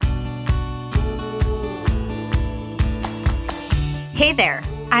Hey there,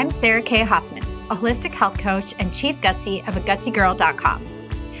 I'm Sarah K. Hoffman, a holistic health coach and chief gutsy of agutsygirl.com.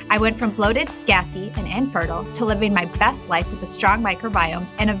 I went from bloated, gassy, and infertile to living my best life with a strong microbiome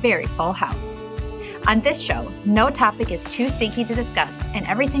and a very full house. On this show, no topic is too stinky to discuss, and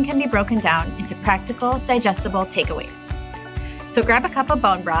everything can be broken down into practical, digestible takeaways. So grab a cup of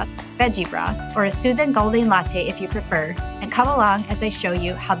bone broth, veggie broth, or a soothing golden latte if you prefer, and come along as I show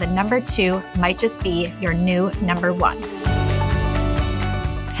you how the number 2 might just be your new number 1.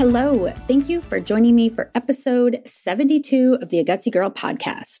 Hello, thank you for joining me for episode 72 of the A Gutsy Girl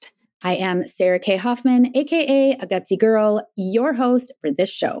podcast. I am Sarah K. Hoffman, aka A Gutsy Girl, your host for this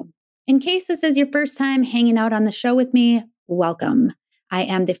show. In case this is your first time hanging out on the show with me, welcome. I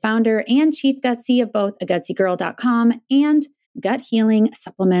am the founder and chief gutsy of both agutsygirl.com and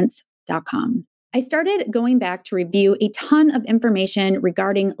guthealingsupplements.com. I started going back to review a ton of information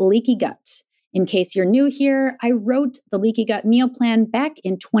regarding leaky gut. In case you're new here, I wrote the Leaky Gut Meal Plan back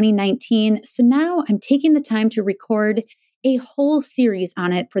in 2019, so now I'm taking the time to record a whole series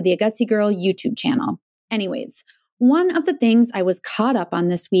on it for the A Gutsy Girl YouTube channel. Anyways, one of the things I was caught up on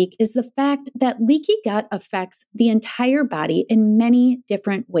this week is the fact that leaky gut affects the entire body in many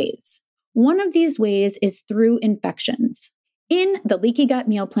different ways. One of these ways is through infections. In the Leaky Gut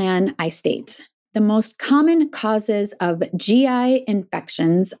Meal Plan, I state, the most common causes of GI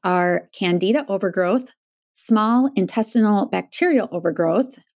infections are Candida overgrowth, small intestinal bacterial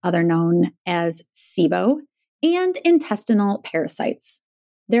overgrowth, other known as SIBO, and intestinal parasites.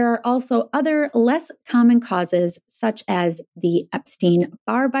 There are also other less common causes such as the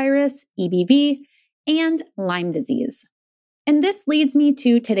Epstein-Barr virus, EBV, and Lyme disease. And this leads me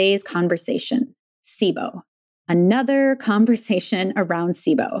to today's conversation, SIBO. Another conversation around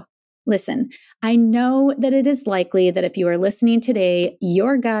SIBO. Listen, I know that it is likely that if you are listening today,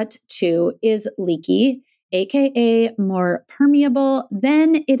 your gut too is leaky, aka more permeable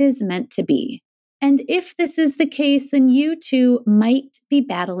than it is meant to be. And if this is the case, then you too might be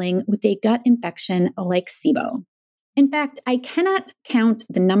battling with a gut infection like SIBO. In fact, I cannot count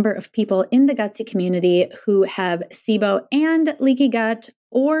the number of people in the gutsy community who have SIBO and leaky gut,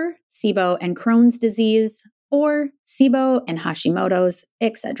 or SIBO and Crohn's disease, or SIBO and Hashimoto's,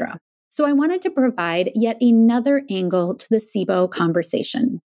 etc. So I wanted to provide yet another angle to the SIBO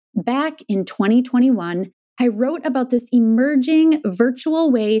conversation. Back in 2021, I wrote about this emerging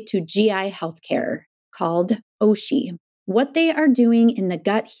virtual way to GI healthcare called OSHI. What they are doing in the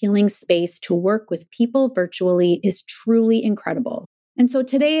gut healing space to work with people virtually is truly incredible. And so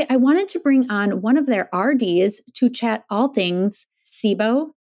today I wanted to bring on one of their RDs to chat all things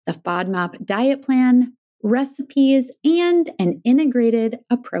SIBO, the FODMAP diet plan, recipes, and an integrated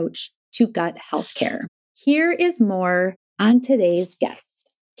approach to gut healthcare. Here is more on today's guest.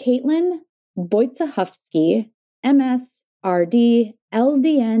 Caitlin Wojciechowski, MS, RD,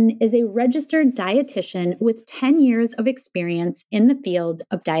 LDN, is a registered dietitian with 10 years of experience in the field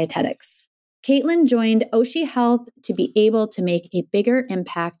of dietetics. Caitlin joined OSHI Health to be able to make a bigger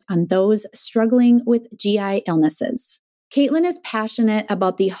impact on those struggling with GI illnesses. Caitlin is passionate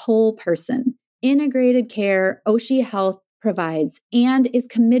about the whole person, integrated care OSHI Health provides, and is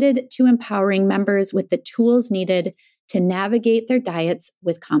committed to empowering members with the tools needed to navigate their diets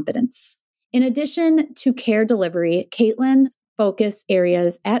with confidence. In addition to care delivery, Caitlin's focus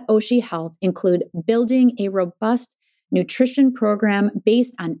areas at OSHI Health include building a robust nutrition program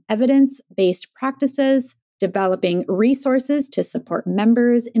based on evidence-based practices, developing resources to support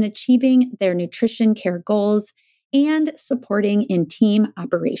members in achieving their nutrition care goals, and supporting in team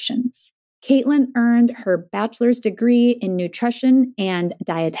operations. Caitlin earned her bachelor's degree in nutrition and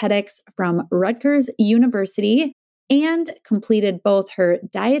dietetics from Rutgers University and completed both her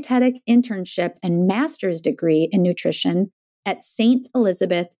dietetic internship and master's degree in nutrition at St.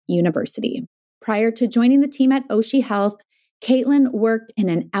 Elizabeth University. Prior to joining the team at OSHI Health, Caitlin worked in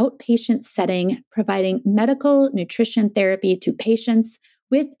an outpatient setting, providing medical nutrition therapy to patients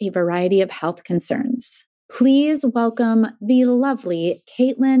with a variety of health concerns. Please welcome the lovely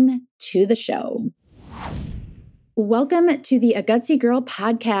Caitlin to the show. Welcome to the A Gutsy Girl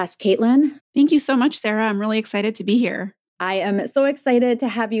podcast, Caitlin. Thank you so much, Sarah. I'm really excited to be here. I am so excited to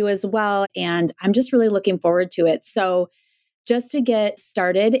have you as well, and I'm just really looking forward to it. So just to get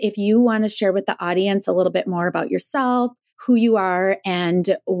started, if you want to share with the audience a little bit more about yourself, who you are,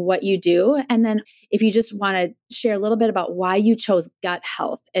 and what you do. And then if you just want to share a little bit about why you chose gut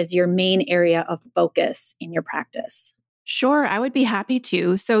health as your main area of focus in your practice. Sure, I would be happy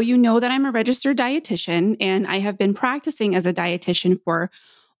to. So you know that I'm a registered dietitian, and I have been practicing as a dietitian for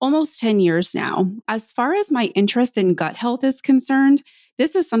almost 10 years now. As far as my interest in gut health is concerned,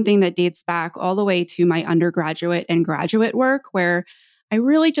 this is something that dates back all the way to my undergraduate and graduate work, where I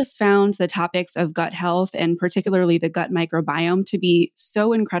really just found the topics of gut health and particularly the gut microbiome to be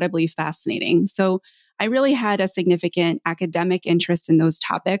so incredibly fascinating. So I really had a significant academic interest in those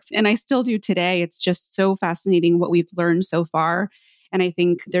topics, and I still do today. It's just so fascinating what we've learned so far. And I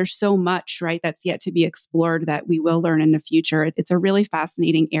think there's so much, right, that's yet to be explored that we will learn in the future. It's a really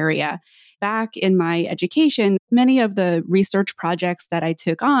fascinating area. Back in my education, many of the research projects that I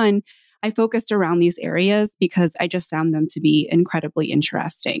took on, I focused around these areas because I just found them to be incredibly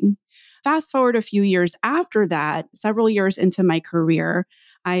interesting. Fast forward a few years after that, several years into my career,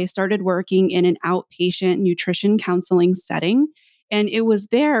 I started working in an outpatient nutrition counseling setting. And it was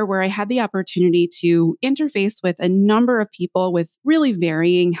there where I had the opportunity to interface with a number of people with really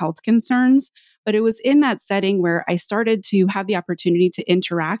varying health concerns. But it was in that setting where I started to have the opportunity to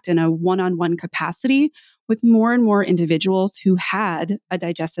interact in a one-on-one capacity with more and more individuals who had a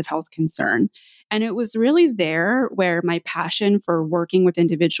digestive health concern. And it was really there where my passion for working with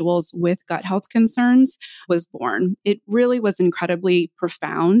individuals with gut health concerns was born. It really was incredibly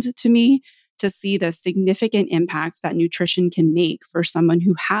profound to me to see the significant impacts that nutrition can make for someone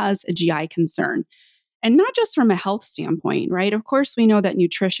who has a GI concern. And not just from a health standpoint, right? Of course, we know that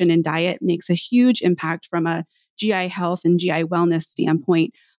nutrition and diet makes a huge impact from a GI health and GI wellness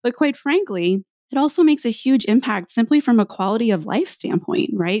standpoint. But quite frankly, it also makes a huge impact simply from a quality of life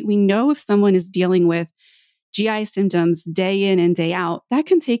standpoint, right? We know if someone is dealing with GI symptoms day in and day out, that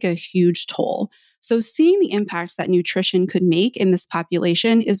can take a huge toll. So seeing the impacts that nutrition could make in this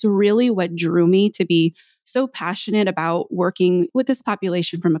population is really what drew me to be so passionate about working with this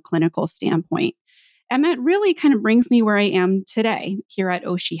population from a clinical standpoint. And that really kind of brings me where I am today here at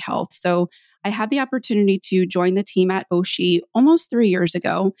OSHI Health. So I had the opportunity to join the team at OSHI almost 3 years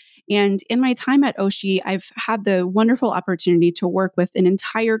ago. And in my time at OSHI, I've had the wonderful opportunity to work with an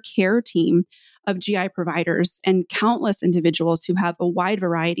entire care team of GI providers and countless individuals who have a wide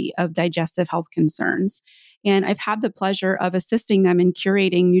variety of digestive health concerns. And I've had the pleasure of assisting them in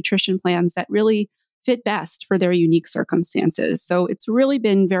curating nutrition plans that really fit best for their unique circumstances. So it's really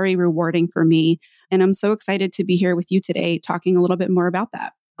been very rewarding for me. And I'm so excited to be here with you today talking a little bit more about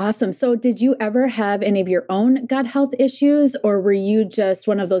that. Awesome. So did you ever have any of your own gut health issues, or were you just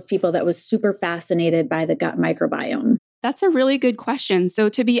one of those people that was super fascinated by the gut microbiome? That's a really good question. So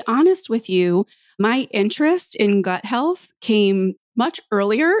to be honest with you, my interest in gut health came much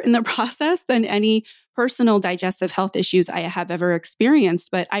earlier in the process than any personal digestive health issues I have ever experienced.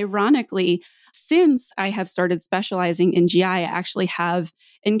 But ironically, since I have started specializing in GI, I actually have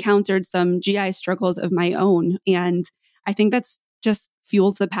encountered some GI struggles of my own. And I think that's just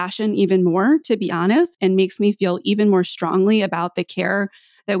fuels the passion even more, to be honest, and makes me feel even more strongly about the care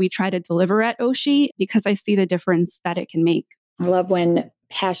that we try to deliver at OSHI because I see the difference that it can make. I love when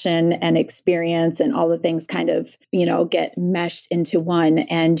passion and experience and all the things kind of, get meshed into one,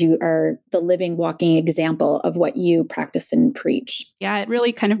 and you are the living, walking example of what you practice and preach. Yeah, it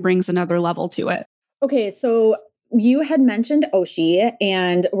really kind of brings another level to it. Okay, so you had mentioned OSHI,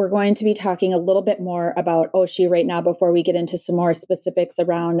 and we're going to be talking a little bit more about OSHI right now before we get into some more specifics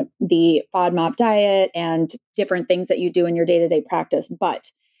around the FODMAP diet and different things that you do in your day-to-day practice.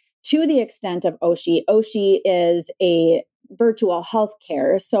 But to the extent of OSHI, OSHI is a virtual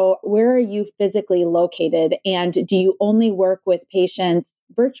healthcare. So where are you physically located? And do you only work with patients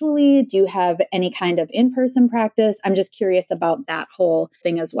virtually? Do you have any kind of in-person practice? I'm just curious about that whole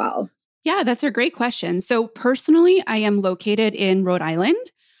thing as well. Yeah, that's a great question. So personally, I am located in Rhode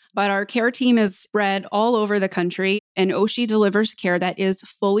Island, but our care team is spread all over the country, and OSHI delivers care that is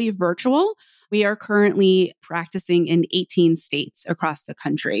fully virtual. We are currently practicing in 18 states across the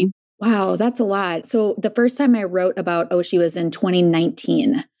country. Wow, that's a lot. So the first time I wrote about OSHI was in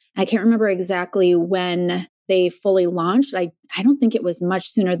 2019. I can't remember exactly when they fully launched. I don't think it was much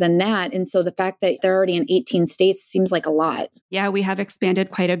sooner than that. And so the fact that they're already in 18 states seems like a lot. Yeah, we have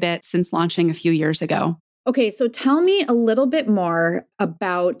expanded quite a bit since launching a few years ago. Okay, so tell me a little bit more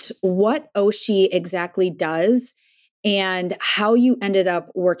about what OSHI exactly does and how you ended up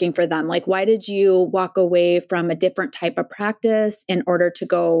working for them. Like, why did you walk away from a different type of practice in order to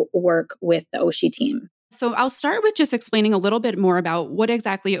go work with the OSHI team? So I'll start with just explaining a little bit more about what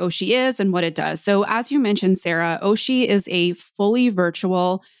exactly OSHI is and what it does. So as you mentioned, Sarah, OSHI is a fully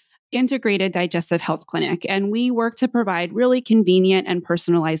virtual integrated digestive health clinic, and we work to provide really convenient and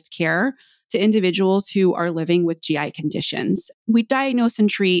personalized care to individuals who are living with GI conditions. We diagnose and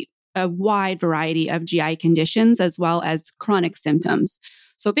treat a wide variety of GI conditions as well as chronic symptoms.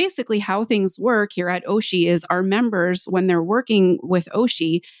 So basically how things work here at OSHI is our members, when they're working with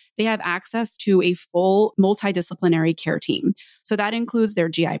OSHI, they have access to a full multidisciplinary care team. So that includes their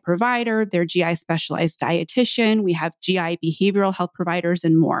GI provider, their GI specialized dietitian, we have GI behavioral health providers,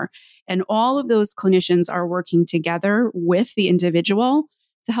 and more. And all of those clinicians are working together with the individual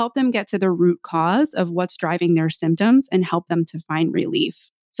to help them get to the root cause of what's driving their symptoms and help them to find relief.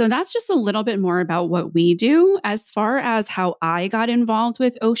 So that's just a little bit more about what we do. As far as how I got involved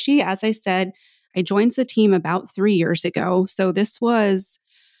with OSHI, as I said, I joined the team about 3 years ago. So this was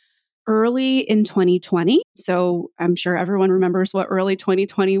early in 2020. So I'm sure everyone remembers what early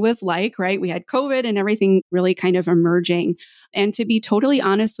 2020 was like, right? We had COVID and everything really kind of emerging. And to be totally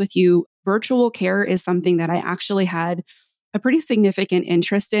honest with you, virtual care is something that I actually had a pretty significant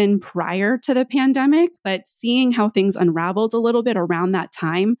interest in prior to the pandemic, but seeing how things unraveled a little bit around that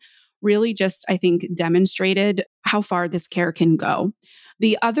time really just, I think, demonstrated how far this care can go.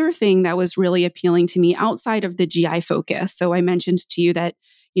 The other thing that was really appealing to me outside of the GI focus, so I mentioned to you that,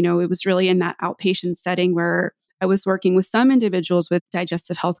 it was really in that outpatient setting where I was working with some individuals with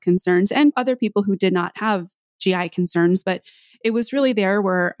digestive health concerns and other people who did not have GI concerns, but it was really there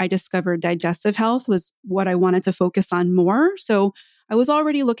where I discovered digestive health was what I wanted to focus on more. So I was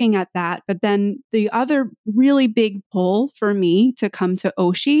already looking at that. But then the other really big pull for me to come to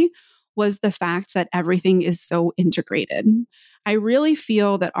OSHI was the fact that everything is so integrated. I really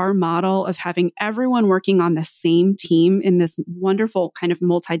feel that our model of having everyone working on the same team in this wonderful kind of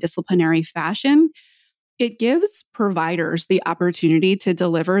multidisciplinary fashion, it gives providers the opportunity to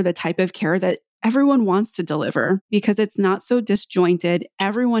deliver the type of care that everyone wants to deliver because it's not so disjointed.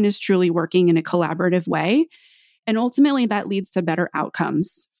 Everyone is truly working in a collaborative way. And ultimately, that leads to better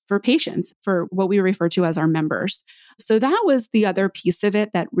outcomes for patients, for what we refer to as our members. So that was the other piece of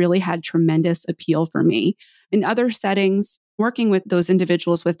it that really had tremendous appeal for me. In other settings, working with those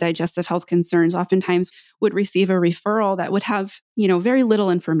individuals with digestive health concerns oftentimes would receive a referral that would have, very little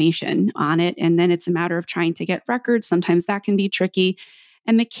information on it. And then it's a matter of trying to get records. Sometimes that can be tricky.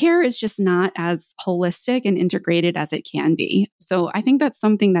 And the care is just not as holistic and integrated as it can be. So I think that's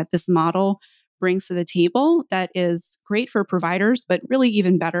something that this model brings to the table that is great for providers, but really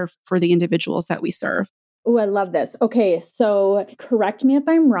even better for the individuals that we serve. Oh, I love this. Okay, so correct me if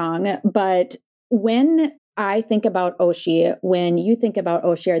I'm wrong, but when I think about OSHI, when you think about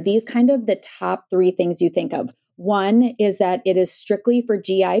OSHI, are these kind of the top 3 things you think of? One is that it is strictly for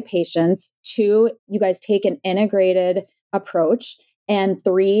GI patients. 2, you guys take an integrated approach. And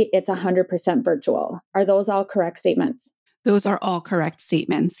 3, it's 100% virtual. Are those all correct statements? Those are all correct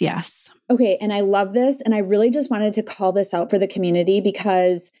statements, yes. Okay, and I love this. And I really just wanted to call this out for the community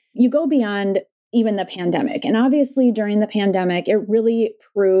because you go beyond even the pandemic. And obviously during the pandemic, it really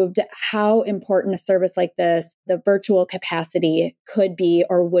proved how important a service like this, the virtual capacity could be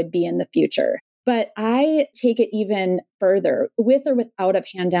or would be in the future. But I take it even further. With or without a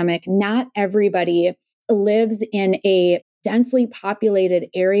pandemic, not everybody lives in a densely populated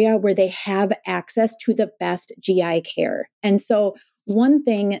area where they have access to the best GI care. And so one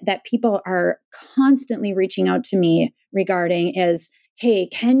thing that people are constantly reaching out to me regarding is, hey,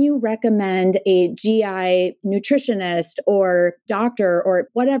 can you recommend a GI nutritionist or doctor or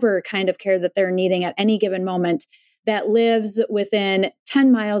whatever kind of care that they're needing at any given moment that lives within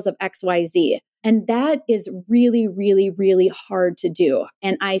 10 miles of XYZ? And that is really, really, really hard to do.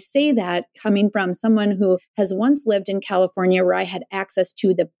 And I say that coming from someone who has once lived in California where I had access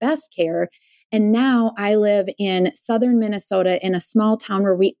to the best care. And now I live in southern Minnesota in a small town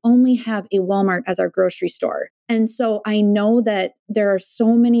where we only have a Walmart as our grocery store. And so I know that there are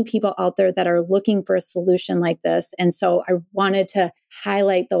so many people out there that are looking for a solution like this. And so I wanted to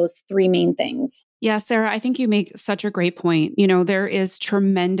highlight those 3 main things. Yeah, Sarah, I think you make such a great point. There is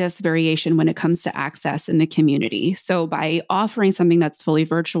tremendous variation when it comes to access in the community. So by offering something that's fully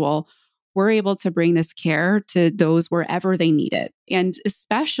virtual, we're able to bring this care to those wherever they need it. And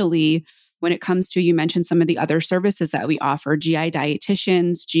especially when it comes to, you mentioned some of the other services that we offer, GI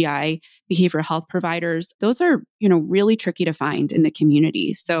dietitians, GI behavioral health providers, those are, really tricky to find in the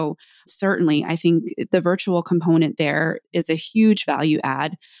community. So certainly, I think the virtual component there is a huge value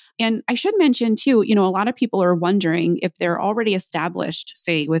add. And I should mention too, a lot of people are wondering if they're already established,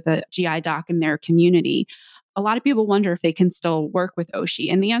 say, with a GI doc in their community. A lot of people wonder if they can still work with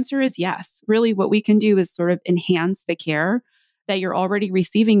OSHI. And the answer is yes. Really, what we can do is sort of enhance the care that you're already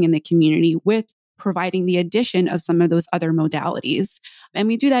receiving in the community with providing the addition of some of those other modalities. And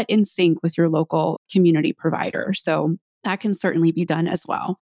we do that in sync with your local community provider. So that can certainly be done as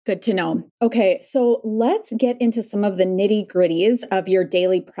well. Good to know. Okay, so let's get into some of the nitty-gritties of your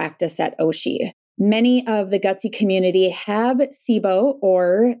daily practice at OSHI. Many of the Gutsy community have SIBO,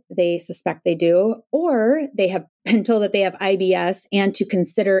 or they suspect they do, or they have been told that they have IBS and to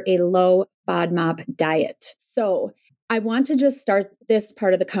consider a low FODMAP diet. So I want to just start this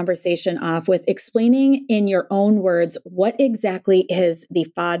part of the conversation off with explaining in your own words, what exactly is the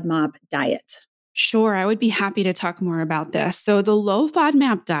FODMAP diet? Sure, I would be happy to talk more about this. So, the low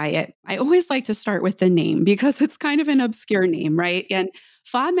FODMAP diet, I always like to start with the name because it's kind of an obscure name, right? And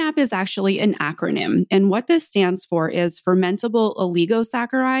FODMAP is actually an acronym. And what this stands for is fermentable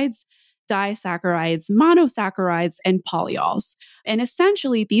oligosaccharides, disaccharides, monosaccharides, and polyols. And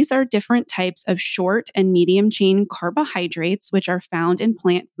essentially, these are different types of short and medium chain carbohydrates, which are found in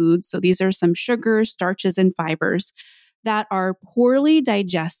plant foods. So, these are some sugars, starches, and fibers that are poorly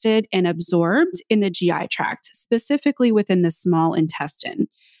digested and absorbed in the GI tract, specifically within the small intestine.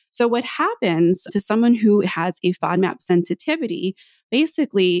 So, what happens to someone who has a FODMAP sensitivity,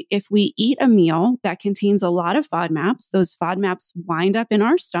 basically, if we eat a meal that contains a lot of FODMAPs, those FODMAPs wind up in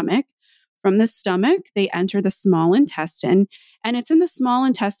our stomach. From the stomach, they enter the small intestine. And it's in the small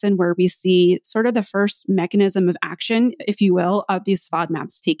intestine where we see sort of the first mechanism of action, if you will, of these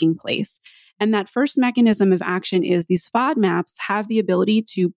FODMAPs taking place. And that first mechanism of action is these FODMAPs have the ability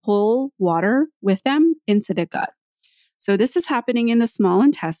to pull water with them into the gut. So this is happening in the small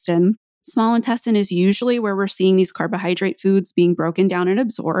intestine. Small intestine is usually where we're seeing these carbohydrate foods being broken down and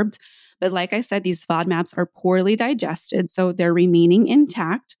absorbed. But like I said, these FODMAPs are poorly digested, so they're remaining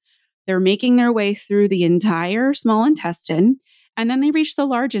intact. They're making their way through the entire small intestine, and then they reach the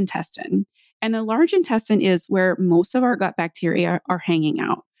large intestine. And the large intestine is where most of our gut bacteria are hanging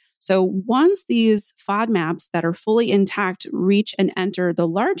out. So once these FODMAPs that are fully intact reach and enter the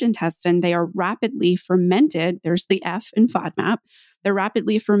large intestine, they are rapidly fermented. There's the F in FODMAP. They're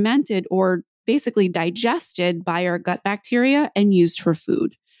rapidly fermented or basically digested by our gut bacteria and used for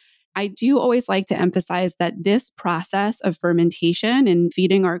food. I do always like to emphasize that this process of fermentation and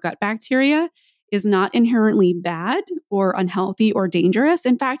feeding our gut bacteria is not inherently bad or unhealthy or dangerous.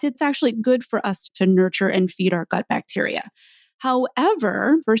 In fact, it's actually good for us to nurture and feed our gut bacteria.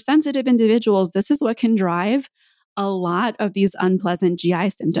 However, for sensitive individuals, this is what can drive a lot of these unpleasant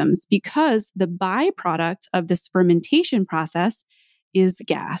GI symptoms because the byproduct of this fermentation process is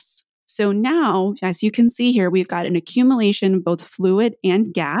gas. So now, as you can see here, we've got an accumulation of both fluid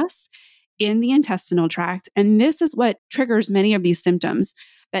and gas in the intestinal tract. And this is what triggers many of these symptoms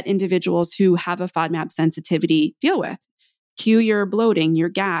that individuals who have a FODMAP sensitivity deal with. Cue your bloating, your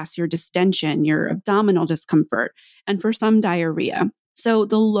gas, your distension, your abdominal discomfort, and for some, diarrhea. So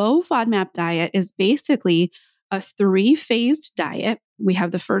the low FODMAP diet is basically a 3-phased diet. We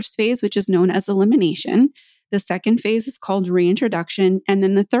have the first phase, which is known as elimination. The second phase is called reintroduction. And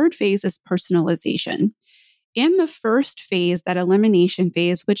then the third phase is personalization. In the first phase, that elimination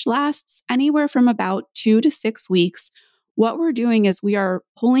phase, which lasts anywhere from about 2 to 6 weeks, what we're doing is we are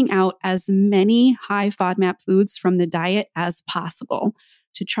pulling out as many high FODMAP foods from the diet as possible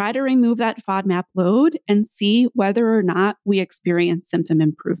to try to remove that FODMAP load and see whether or not we experience symptom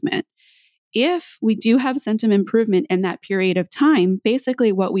improvement. If we do have symptom improvement in that period of time,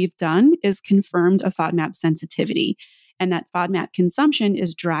 basically what we've done is confirmed a FODMAP sensitivity, and that FODMAP consumption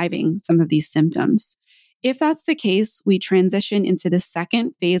is driving some of these symptoms. If that's the case, we transition into the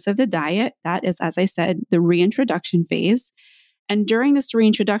second phase of the diet. That is, as I said, the reintroduction phase. And during this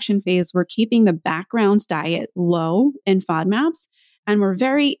reintroduction phase, we're keeping the background diet low in FODMAPs, and we're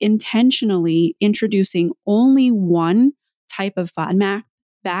very intentionally introducing only one type of FODMAP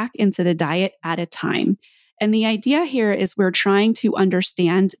back into the diet at a time. And the idea here is we're trying to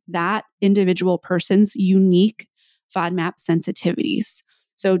understand that individual person's unique FODMAP sensitivities.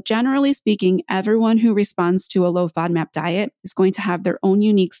 So generally speaking, everyone who responds to a low FODMAP diet is going to have their own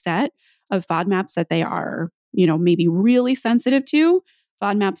unique set of FODMAPs that they are, maybe really sensitive to,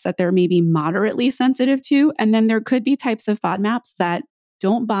 FODMAPs that they're maybe moderately sensitive to, and then there could be types of FODMAPs that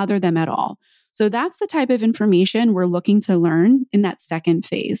don't bother them at all. So that's the type of information we're looking to learn in that second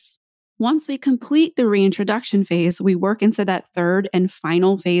phase. Once we complete the reintroduction phase, we work into that third and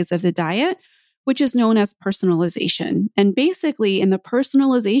final phase of the diet, which is known as personalization. And basically, in the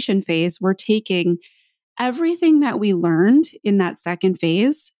personalization phase, we're taking everything that we learned in that second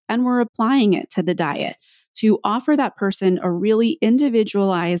phase and we're applying it to the diet to offer that person a really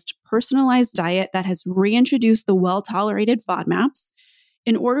individualized, personalized diet that has reintroduced the well-tolerated FODMAPs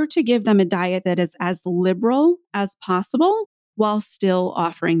in order to give them a diet that is as liberal as possible while still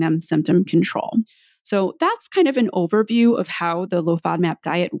offering them symptom control. So that's kind of an overview of how the low FODMAP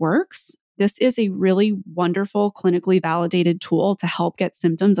diet works. this is a really wonderful, clinically validated tool to help get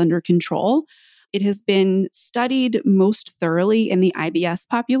symptoms under control. It has been studied most thoroughly in the IBS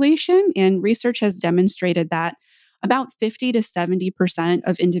population, and research has demonstrated that about 50 to 70%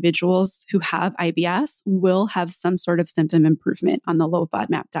 of individuals who have IBS will have some sort of symptom improvement on the low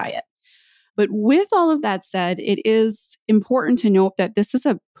FODMAP diet. But with all of that said, it is important to note that this is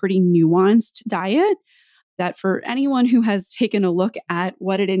a pretty nuanced diet, that for anyone who has taken a look at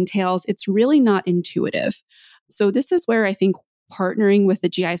what it entails, it's really not intuitive. So this is where I think partnering with a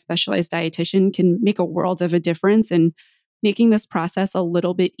GI specialized dietitian can make a world of a difference in making this process a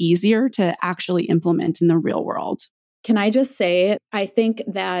little bit easier to actually implement in the real world. Can I just say, I think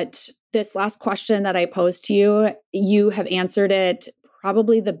that this last question that I posed to you, you have answered it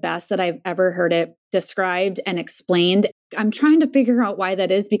probably the best that I've ever heard it described and explained. I'm trying to figure out why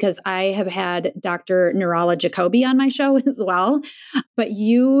that is, because I have had Dr. Nirala Jacoby on my show as well. But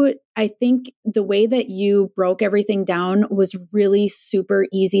I think the way that you broke everything down was really super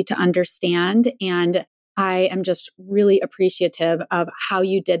easy to understand. And I am just really appreciative of how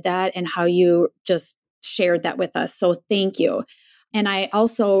you did that and how you just shared that with us. So thank you. And I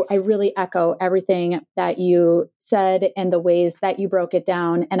really echo everything that you said and the ways that you broke it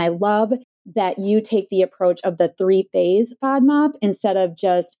down. And I love that you take the approach of the 3-phase FODMAP instead of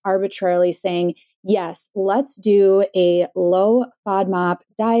just arbitrarily saying, yes, let's do a low FODMAP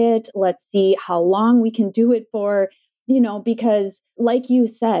diet. Let's see how long we can do it for, because like you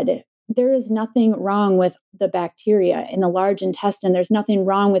said, there is nothing wrong with the bacteria in the large intestine. There's nothing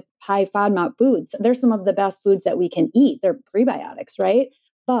wrong with high FODMAP foods. They're some of the best foods that we can eat. They're prebiotics, right?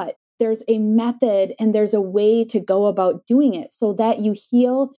 But there's a method and there's a way to go about doing it so that you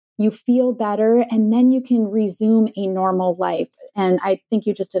heal, you feel better, and then you can resume a normal life. And I think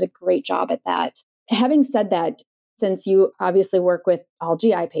you just did a great job at that. Having said that, since you obviously work with all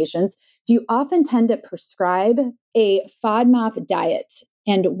GI patients, do you often tend to prescribe a FODMAP diet?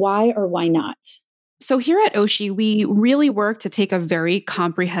 And why or why not? So here at OSHI, we really work to take a very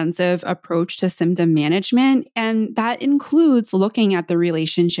comprehensive approach to symptom management. And that includes looking at the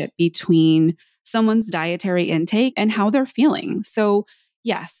relationship between someone's dietary intake and how they're feeling. So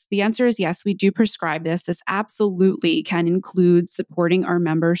yes, the answer is yes, we do prescribe this. This absolutely can include supporting our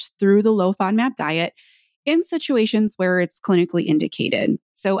members through the low FODMAP diet in situations where it's clinically indicated.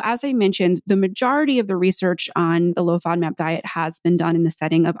 So as I mentioned, the majority of the research on the low FODMAP diet has been done in the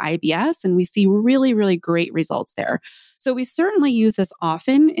setting of IBS, and we see really, really great results there. So we certainly use this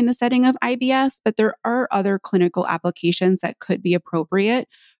often in the setting of IBS, but there are other clinical applications that could be appropriate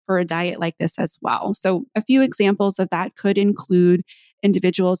for a diet like this as well. So a few examples of that could include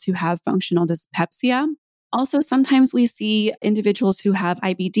individuals who have functional dyspepsia. Also, sometimes we see individuals who have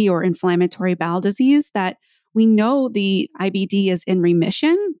IBD or inflammatory bowel disease that we know the IBD is in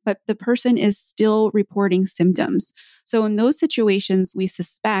remission, but the person is still reporting symptoms. So in those situations, we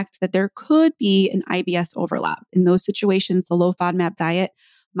suspect that there could be an IBS overlap. In those situations, the low FODMAP diet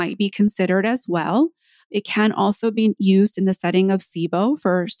might be considered as well. It can also be used in the setting of SIBO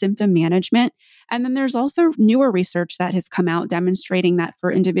for symptom management. And then there's also newer research that has come out demonstrating that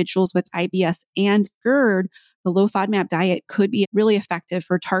for individuals with IBS and GERD, the low FODMAP diet could be really effective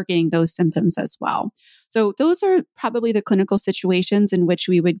for targeting those symptoms as well. So those are probably the clinical situations in which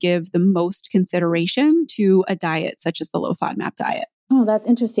we would give the most consideration to a diet such as the low FODMAP diet. Oh, that's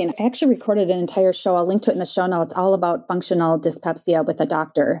interesting. I actually recorded an entire show. I'll link to it in the show notes, all about functional dyspepsia with a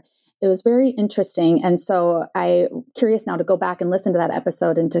doctor. It was very interesting. And so I'm curious now to go back and listen to that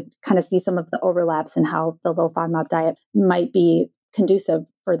episode and to kind of see some of the overlaps and how the low FODMAP diet might be conducive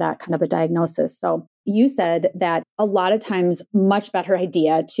for that kind of a diagnosis. So you said that a lot of times, much better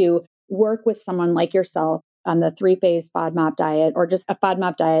idea to work with someone like yourself on the 3-phase FODMAP diet or just a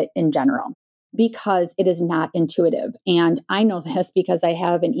FODMAP diet in general, because it is not intuitive. And I know this because I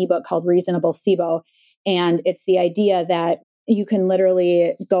have an ebook called Reasonable SIBO. And it's the idea that you can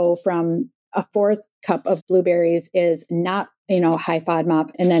literally go from a 4th cup of blueberries is not, high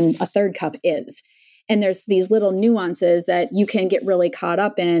FODMAP, and then a 3rd cup is. And there's these little nuances that you can get really caught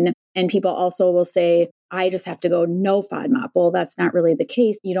up in. And people also will say, I just have to go no FODMAP. Well, that's not really the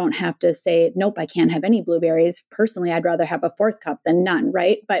case. You don't have to say, nope, I can't have any blueberries. Personally, I'd rather have a 4th cup than none,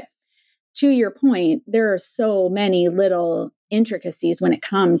 right? But to your point, there are so many little intricacies when it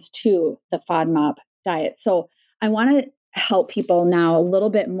comes to the FODMAP diet. So I want to help people now a little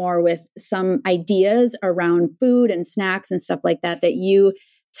bit more with some ideas around food and snacks and stuff like that you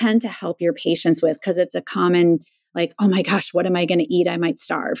tend to help your patients with, because it's a common like, oh my gosh, what am I going to eat? I might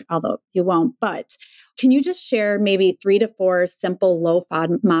starve, although you won't. But can you just share maybe 3 to 4 simple low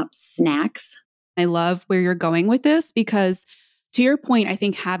FODMAP snacks? I love where you're going with this, because To your point, I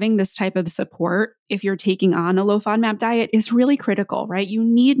think having this type of support, if you're taking on a low FODMAP diet, is really critical, right? You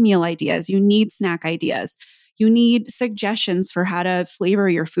need meal ideas, you need snack ideas, you need suggestions for how to flavor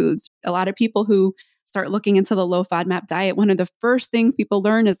your foods. A lot of people who start looking into the low FODMAP diet, one of the first things people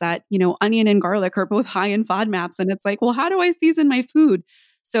learn is that, onion and garlic are both high in FODMAPs. And it's like, well, how do I season my food?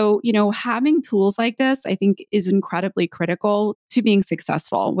 So, having tools like this, I think, is incredibly critical to being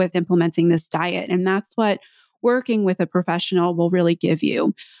successful with implementing this diet. And that's what working with a professional will really give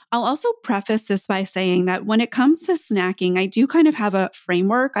you. I'll also preface this by saying that when it comes to snacking, I do kind of have a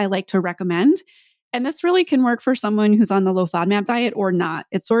framework I like to recommend. And this really can work for someone who's on the low FODMAP diet or not.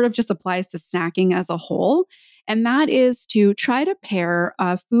 It sort of just applies to snacking as a whole. And that is to try to pair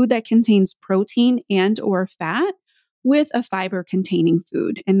a food that contains protein and or fat with a fiber containing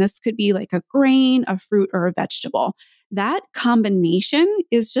food. And this could be like a grain, a fruit, or a vegetable. That combination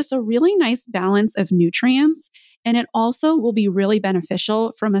is just a really nice balance of nutrients. And it also will be really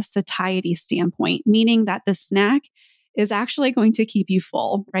beneficial from a satiety standpoint, meaning that the snack is actually going to keep you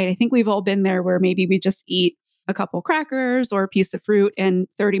full, right? I think we've all been there where maybe we just eat a couple crackers or a piece of fruit, and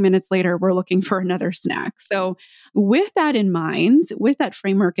 30 minutes later, we're looking for another snack. So with that in mind, with that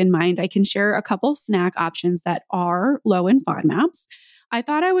framework in mind, I can share a couple snack options that are low in FODMAPs. I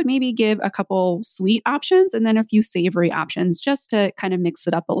thought I would maybe give a couple sweet options and then a few savory options just to kind of mix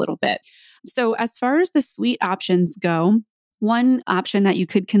it up a little bit. So as far as the sweet options go, one option that you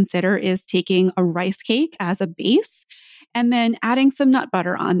could consider is taking a rice cake as a base and then adding some nut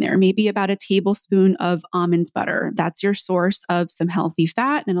butter on there, maybe about a tablespoon of almond butter. That's your source of some healthy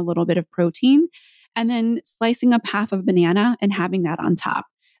fat and a little bit of protein. And then slicing up half of a banana and having that on top.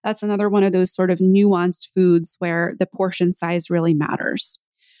 That's another one of those sort of nuanced foods where the portion size really matters.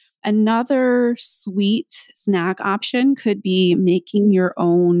 Another sweet snack option could be making your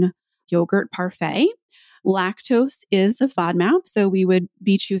own yogurt parfait. Lactose is a FODMAP, so we would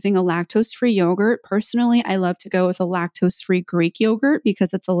be choosing a lactose-free yogurt. Personally, I love to go with a lactose-free Greek yogurt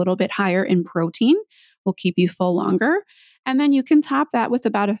because it's a little bit higher in protein, will keep you full longer. And then you can top that with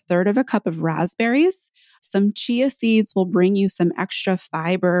about a third of a cup of raspberries. Some chia seeds will bring you some extra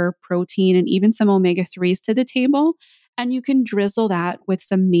fiber, protein, and even some omega-3s to the table. And you can drizzle that with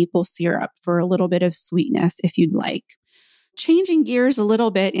some maple syrup for a little bit of sweetness if you'd like. Changing gears a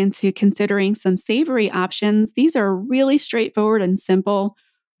little bit into considering some savory options, these are really straightforward and simple,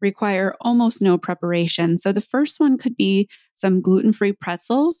 require almost no preparation. So the first one could be some gluten-free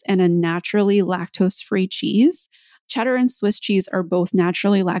pretzels and a naturally lactose-free cheese. Cheddar and Swiss cheese are both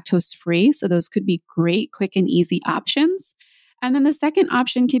naturally lactose-free, so those could be great, quick, and easy options. And then the second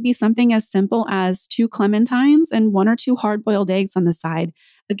option could be something as simple as 2 clementines and 1 or 2 hard-boiled eggs on the side.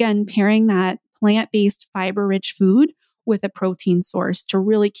 Again, pairing that plant-based, fiber-rich food with a protein source to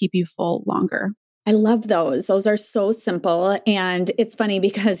really keep you full longer. I love those. Those are so simple. And it's funny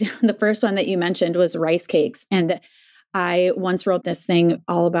because the first one that you mentioned was rice cakes. And I once wrote this thing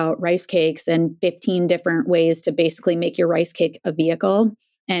all about rice cakes and 15 different ways to basically make your rice cake a vehicle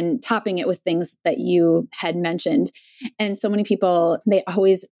and topping it with things that you had mentioned. And so many people, they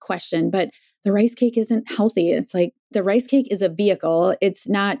always question, but the rice cake isn't healthy. It's like the rice cake is a vehicle. It's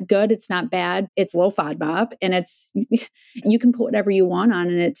not good. It's not bad. It's low FODMAP. And you can put whatever you want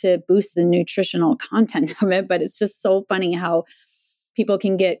on it to boost the nutritional content of it. But it's just so funny how people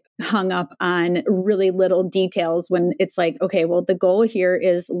can get hung up on really little details when it's like, okay, well, the goal here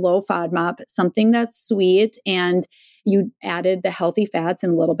is low FODMAP, something that's sweet, and you added the healthy fats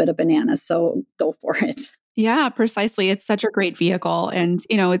and a little bit of banana. So go for it. Yeah, precisely. It's such a great vehicle and,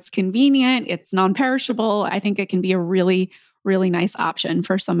 it's convenient. It's non-perishable. I think it can be a really, really nice option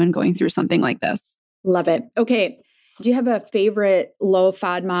for someone going through something like this. Love it. Okay. Do you have a favorite low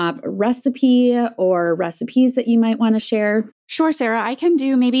FODMAP recipe or recipes that you might want to share? Sure, Sarah. I can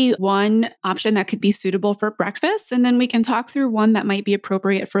do maybe one option that could be suitable for breakfast, and then we can talk through one that might be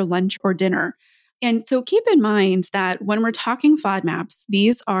appropriate for lunch or dinner. And so keep in mind that when we're talking FODMAPs,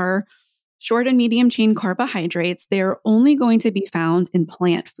 these are short and medium chain carbohydrates. They're only going to be found in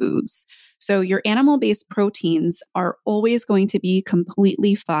plant foods. So your animal-based proteins are always going to be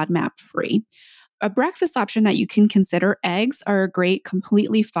completely FODMAP free. A breakfast option that you can consider, eggs are a great,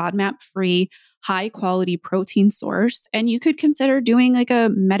 completely FODMAP free, high quality protein source. And you could consider doing like a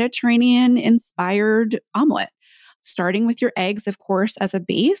Mediterranean inspired omelet, starting with your eggs, of course, as a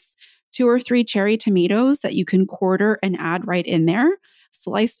base, 2 or 3 cherry tomatoes that you can quarter and add right in there.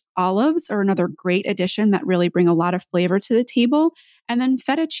 Sliced olives are another great addition that really bring a lot of flavor to the table. And then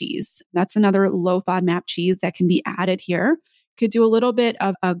feta cheese. That's another low FODMAP cheese that can be added here. Could do a little bit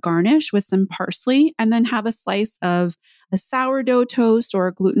of a garnish with some parsley and then have a slice of a sourdough toast or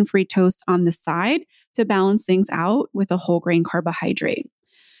a gluten-free toast on the side to balance things out with a whole grain carbohydrate.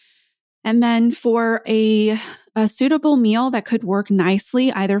 And then for a suitable meal that could work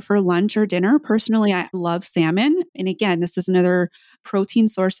nicely either for lunch or dinner, personally, I love salmon. And again, this is another protein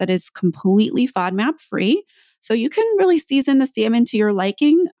source that is completely FODMAP free. So you can really season the salmon to your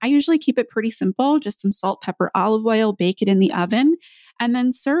liking. I usually keep it pretty simple, just some salt, pepper, olive oil, bake it in the oven, and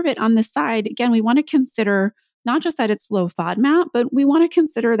then serve it on the side. Again, we want to consider not just that it's low FODMAP, but we want to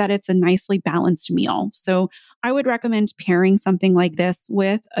consider that it's a nicely balanced meal. So I would recommend pairing something like this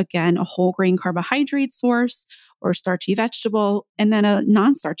with, again, a whole grain carbohydrate source or starchy vegetable, and then a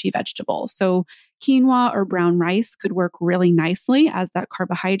non-starchy vegetable. So quinoa or brown rice could work really nicely as that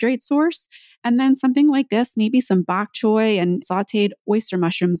carbohydrate source. And then something like this, maybe some bok choy and sauteed oyster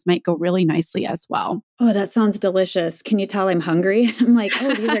mushrooms might go really nicely as well. Oh, that sounds delicious. Can you tell I'm hungry? I'm like,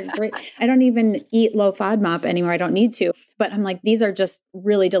 oh, these are great. I don't even eat low FODMAP anymore. I don't need to. But I'm like, these are just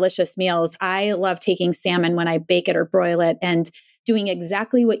really delicious meals. I love taking salmon when I bake it or broil it and doing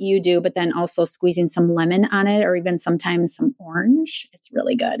exactly what you do, but then also squeezing some lemon on it or even sometimes some orange. It's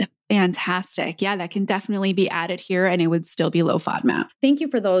really good. Fantastic. Yeah, that can definitely be added here and it would still be low FODMAP. Thank you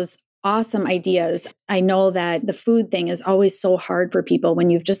for those awesome ideas. I know that the food thing is always so hard for people when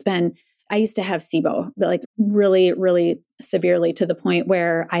you've just been, I used to have SIBO, but like really, really severely to the point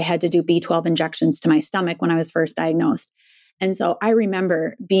where I had to do B12 injections to my stomach when I was first diagnosed. And so I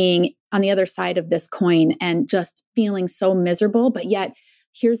remember being on the other side of this coin and just feeling so miserable. But yet,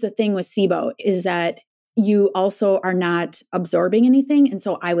 here's the thing with SIBO is that you also are not absorbing anything. And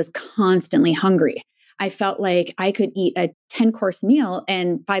so I was constantly hungry. I felt like I could eat a 10-course meal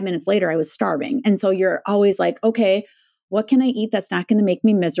and 5 minutes later I was starving. And so you're always like, okay, what can I eat that's not going to make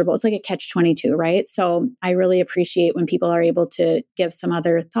me miserable? It's like a catch-22, right? So I really appreciate when people are able to give some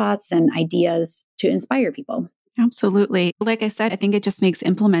other thoughts and ideas to inspire people. Absolutely. Like I said, I think it just makes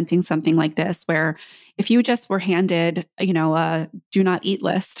implementing something like this where if you just were handed, a do not eat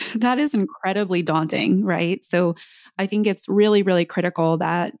list, that is incredibly daunting, right? So I think it's really, really critical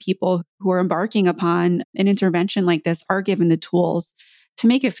that people who are embarking upon an intervention like this are given the tools to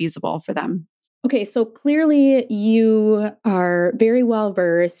make it feasible for them. Okay, so clearly you are very well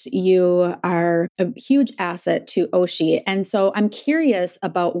versed. You are a huge asset to OSHI. And so I'm curious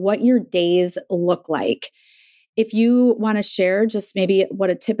about what your days look like. If you want to share just maybe what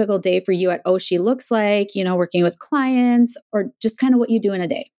a typical day for you at OSHI looks like, working with clients or just kind of what you do in a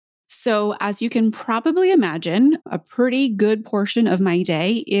day. So, as you can probably imagine, a pretty good portion of my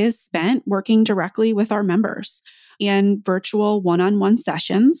day is spent working directly with our members in virtual one-on-one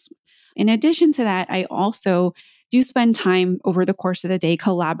sessions. In addition to that, I also do spend time over the course of the day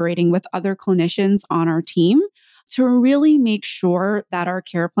collaborating with other clinicians on our team to really make sure that our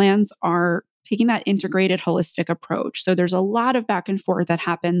care plans are taking that integrated holistic approach. So there's a lot of back and forth that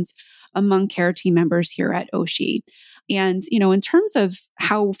happens among care team members here at OSHI. And, in terms of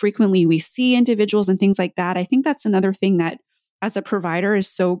how frequently we see individuals and things like that, I think that's another thing that as a provider is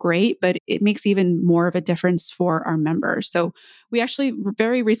so great, but it makes even more of a difference for our members. So we actually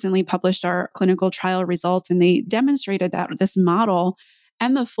very recently published our clinical trial results, and they demonstrated that this model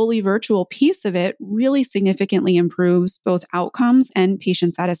and the fully virtual piece of it really significantly improves both outcomes and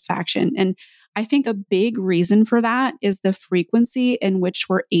patient satisfaction. And I think a big reason for that is the frequency in which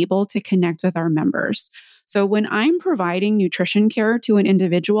we're able to connect with our members. So when I'm providing nutrition care to an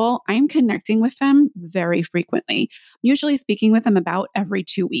individual, I'm connecting with them very frequently, usually speaking with them about every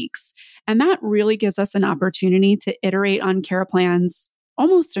 2 weeks. And that really gives us an opportunity to iterate on care plans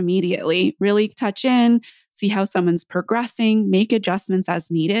almost immediately, really touch in, see how someone's progressing, make adjustments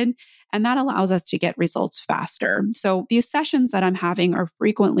as needed. And that allows us to get results faster. So these sessions that I'm having are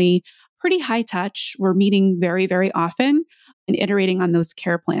frequently pretty high touch. We're meeting very, very often and iterating on those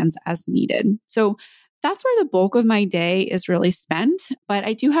care plans as needed. So that's where the bulk of my day is really spent. But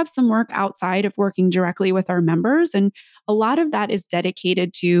I do have some work outside of working directly with our members. And a lot of that is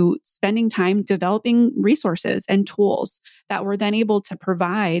dedicated to spending time developing resources and tools that we're then able to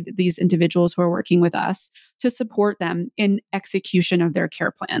provide these individuals who are working with us to support them in execution of their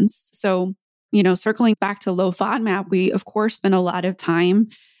care plans. So, circling back to low FODMAP, we of course spend a lot of time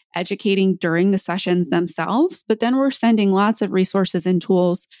educating during the sessions themselves, but then we're sending lots of resources and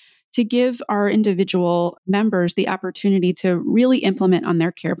tools to give our individual members the opportunity to really implement on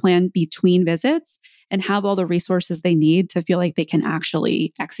their care plan between visits and have all the resources they need to feel like they can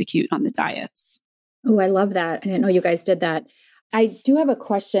actually execute on the diets. Oh, I love that. I didn't know you guys did that. I do have a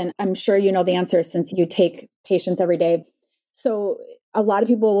question. I'm sure you know the answer since you take patients every day. So a lot of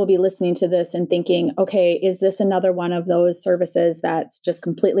people will be listening to this and thinking, okay, is this another one of those services that's just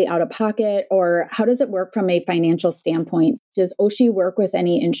completely out of pocket? Or how does it work from a financial standpoint? Does OSHI work with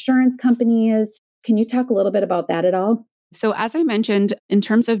any insurance companies? Can you talk a little bit about that at all? So, as I mentioned, in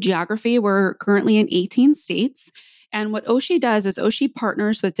terms of geography, we're currently in 18 states. And what OSHI does is OSHI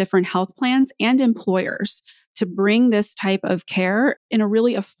partners with different health plans and employers to bring this type of care in a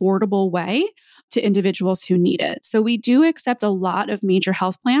really affordable way to individuals who need it. So we do accept a lot of major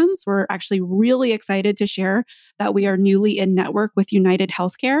health plans. We're actually really excited to share that we are newly in network with United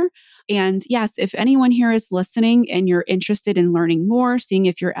Healthcare. And yes, if anyone here is listening and you're interested in learning more, seeing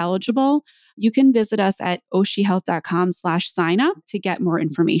if you're eligible, you can visit us at oshihealth.com/sign up to get more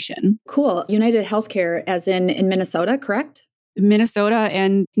information. Cool. United Healthcare, as in Minnesota, correct? Minnesota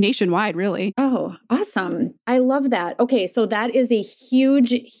and nationwide, really. Oh, awesome. I love that. Okay, so that is a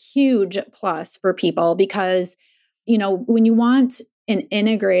huge, huge plus for people because, when you want an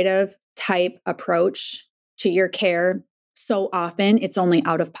integrative type approach to your care, so often it's only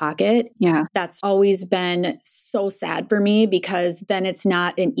out of pocket. Yeah. That's always been so sad for me because then it's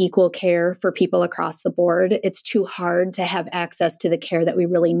not an equal care for people across the board. It's too hard to have access to the care that we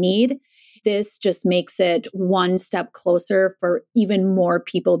really need. This just makes it one step closer for even more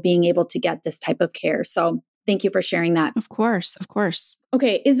people being able to get this type of care. So thank you for sharing that. Of course. Of course.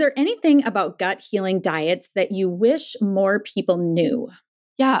 Okay. Is there anything about gut healing diets that you wish more people knew?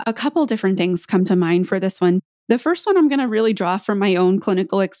 Yeah, a couple different things come to mind for this one. The first one I'm going to really draw from my own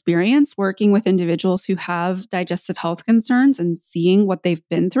clinical experience working with individuals who have digestive health concerns and seeing what they've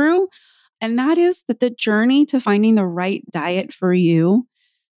been through. And that is that the journey to finding the right diet for you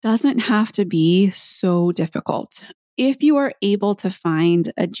doesn't have to be so difficult. If you are able to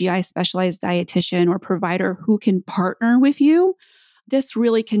find a GI specialized dietitian or provider who can partner with you, this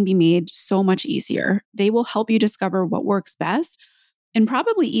really can be made so much easier. They will help you discover what works best and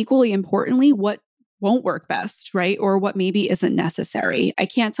probably equally importantly, what won't work best, right? Or what maybe isn't necessary. I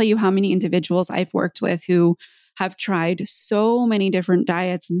can't tell you how many individuals I've worked with who have tried so many different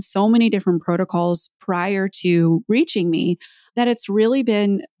diets and so many different protocols prior to reaching me that it's really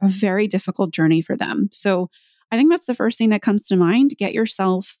been a very difficult journey for them. So I think that's the first thing that comes to mind. Get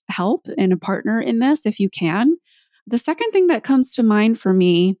yourself help and a partner in this if you can. The second thing that comes to mind for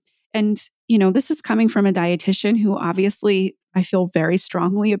me, and this is coming from a dietitian who obviously I feel very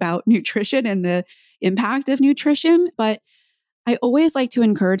strongly about nutrition and the impact of nutrition, but I always like to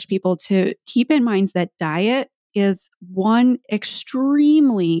encourage people to keep in mind that diet is one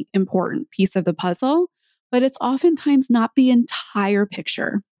extremely important piece of the puzzle, but it's oftentimes not the entire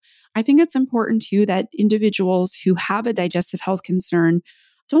picture. I think it's important too that individuals who have a digestive health concern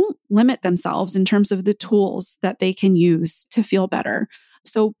don't limit themselves in terms of the tools that they can use to feel better.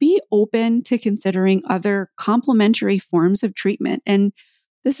 So be open to considering other complementary forms of treatment. And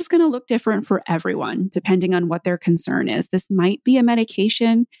this is going to look different for everyone, depending on what their concern is. This might be a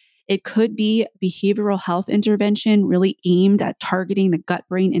medication. It could be behavioral health intervention really aimed at targeting the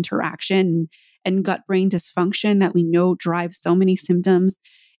gut-brain interaction and gut-brain dysfunction that we know drives so many symptoms.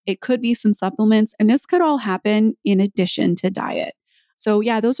 It could be some supplements, and this could all happen in addition to diet. So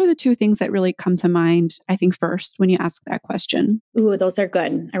yeah, those are the two things that really come to mind, I think, first when you ask that question. Ooh, those are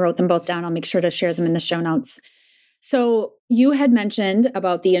good. I wrote them both down. I'll make sure to share them in the show notes. So you had mentioned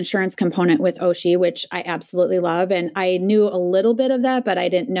about the insurance component with OSHI, which I absolutely love. And I knew a little bit of that, but I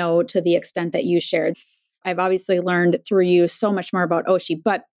didn't know to the extent that you shared. I've obviously learned through you so much more about OSHI,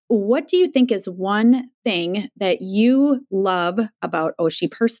 but what do you think is one thing that you love about OSHI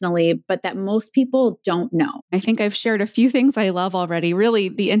personally, but that most people don't know? I think I've shared a few things I love already, really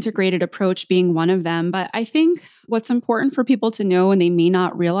the integrated approach being one of them. But I think what's important for people to know and they may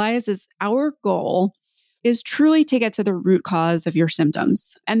not realize is our goal is truly to get to the root cause of your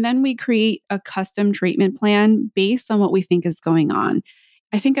symptoms. And then we create a custom treatment plan based on what we think is going on.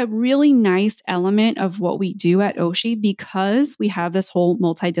 I think a really nice element of what we do at OSHI, because we have this whole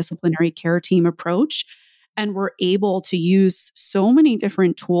multidisciplinary care team approach, and we're able to use so many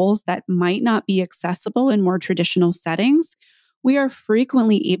different tools that might not be accessible in more traditional settings, we are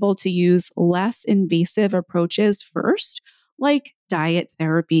frequently able to use less invasive approaches first, like diet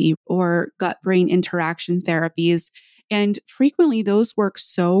therapy or gut-brain interaction therapies. And frequently those work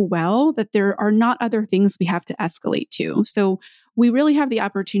so well that there are not other things we have to escalate to. So we really have the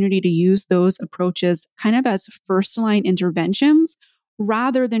opportunity to use those approaches kind of as first-line interventions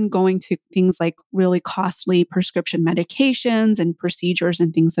rather than going to things like really costly prescription medications and procedures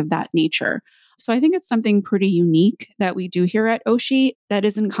and things of that nature. So I think it's something pretty unique that we do here at OSHI that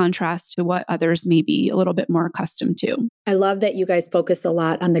is in contrast to what others may be a little bit more accustomed to. I love that you guys focus a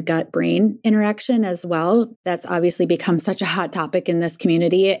lot on the gut-brain interaction as well. That's obviously become such a hot topic in this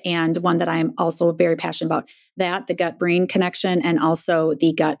community, and one that I'm also very passionate about, that the gut-brain connection and also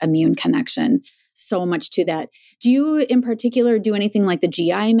the gut-immune connection. So much to that. Do you in particular do anything like the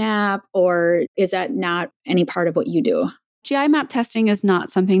GI map, or is that not any part of what you do? GI map testing is not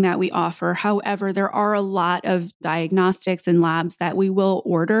something that we offer. However, there are a lot of diagnostics and labs that we will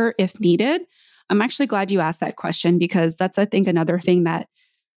order if needed. I'm actually glad you asked that question because that's, I think, another thing that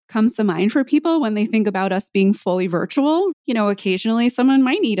comes to mind for people when they think about us being fully virtual. Occasionally someone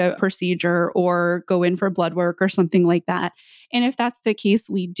might need a procedure or go in for blood work or something like that. And if that's the case,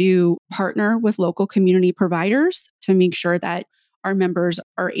 we do partner with local community providers to make sure that our members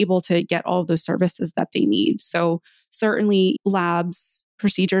are able to get all of those services that they need. So certainly labs,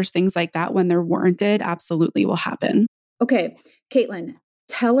 procedures, things like that, when they're warranted, absolutely will happen. Okay, Caitlin,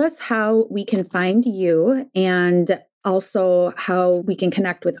 tell us how we can find you and also how we can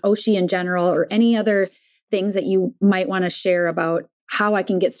connect with OSHI in general, or any other things that you might want to share about how I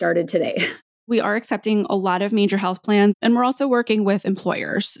can get started today. We are accepting a lot of major health plans, and we're also working with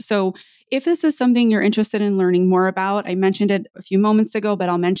employers. So if this is something you're interested in learning more about, I mentioned it a few moments ago, but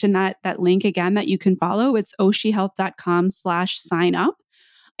I'll mention that link again that you can follow. It's oshihealth.com/sign up.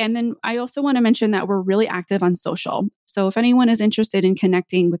 And then I also want to mention that we're really active on social. So if anyone is interested in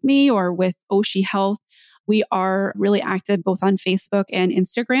connecting with me or with OSHI Health, we are really active both on Facebook and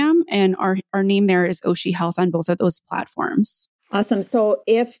Instagram. And our name there is OSHI Health on both of those platforms. Awesome. So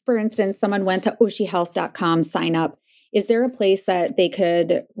if, for instance, someone went to oshihealth.com, sign up, is there a place that they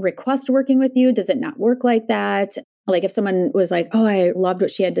could request working with you? Does it not work like that? Like if someone was like, oh, I loved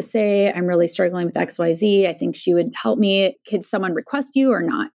what she had to say, I'm really struggling with XYZ, I think she would help me. Could someone request you or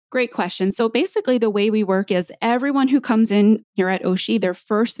not? Great question. So basically the way we work is everyone who comes in here at OSHI, their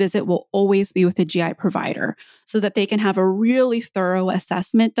first visit will always be with a GI provider so that they can have a really thorough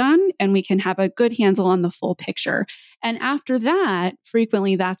assessment done and we can have a good handle on the full picture. And after that,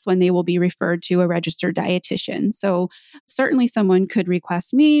 frequently that's when they will be referred to a registered dietitian. So certainly someone could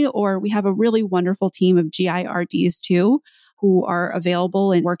request me, or we have a really wonderful team of GI RDs too, who are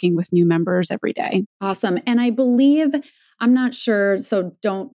available and working with new members every day. Awesome. And I believe, I'm not sure, so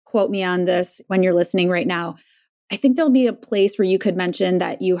don't quote me on this when you're listening right now, I think there'll be a place where you could mention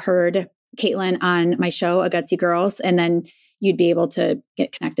that you heard Caitlin on my show, A Gutsy Girls, and then you'd be able to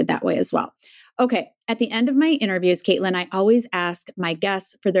get connected that way as well. Okay. At the end of my interviews, Caitlin, I always ask my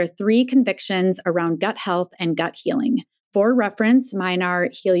guests for their 3 convictions around gut health and gut healing. For reference, mine are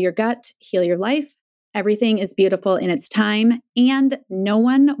heal your gut, heal your life, everything is beautiful in its time, and no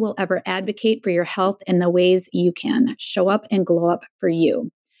one will ever advocate for your health in the ways you can. Show up and glow up for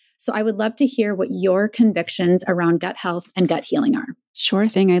you. So I would love to hear what your convictions around gut health and gut healing are. Sure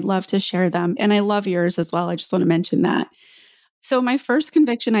thing. I'd love to share them. And I love yours as well. I just want to mention that. So my first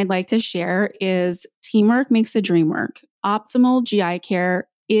conviction I'd like to share is teamwork makes the dream work. Optimal GI care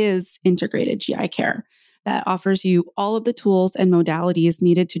is integrated GI care that offers you all of the tools and modalities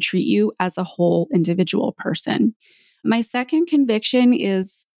needed to treat you as a whole individual person. My second conviction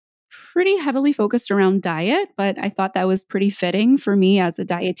is pretty heavily focused around diet, but I thought that was pretty fitting for me as a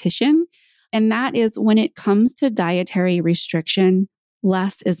dietitian. And that is when it comes to dietary restriction,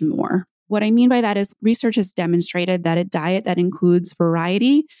 less is more. What I mean by that is research has demonstrated that a diet that includes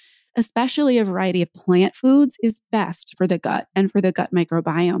variety, especially a variety of plant foods, is best for the gut and for the gut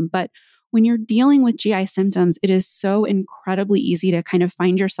microbiome. But when you're dealing with GI symptoms, it is so incredibly easy to kind of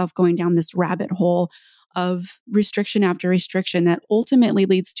find yourself going down this rabbit hole of restriction after restriction that ultimately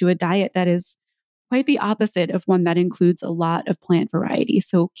leads to a diet that is quite the opposite of one that includes a lot of plant variety.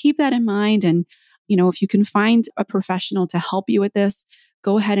 So keep that in mind. And, if you can find a professional to help you with this,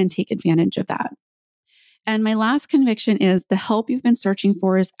 go ahead and take advantage of that. And my last conviction is the help you've been searching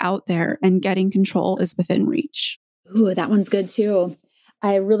for is out there and getting control is within reach. Ooh, that one's good too.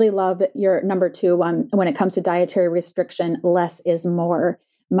 I really love your number 2 one. When it comes to dietary restriction, less is more.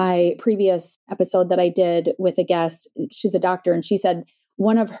 My previous episode that I did with a guest, she's a doctor, and she said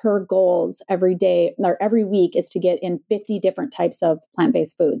one of her goals every day or every week is to get in 50 different types of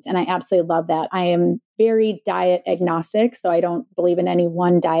plant-based foods. And I absolutely love that. I am very diet agnostic, so I don't believe in any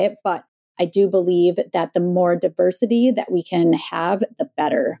one diet, but I do believe that the more diversity that we can have, the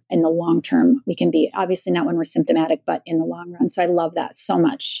better in the long term we can be. Obviously not when we're symptomatic, but in the long run. So I love that so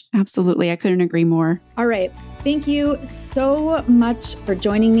much. Absolutely. I couldn't agree more. All right. Thank you so much for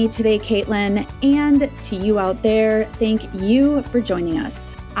joining me today, Caitlin. And to you out there, thank you for joining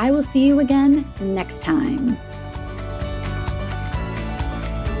us. I will see you again next time.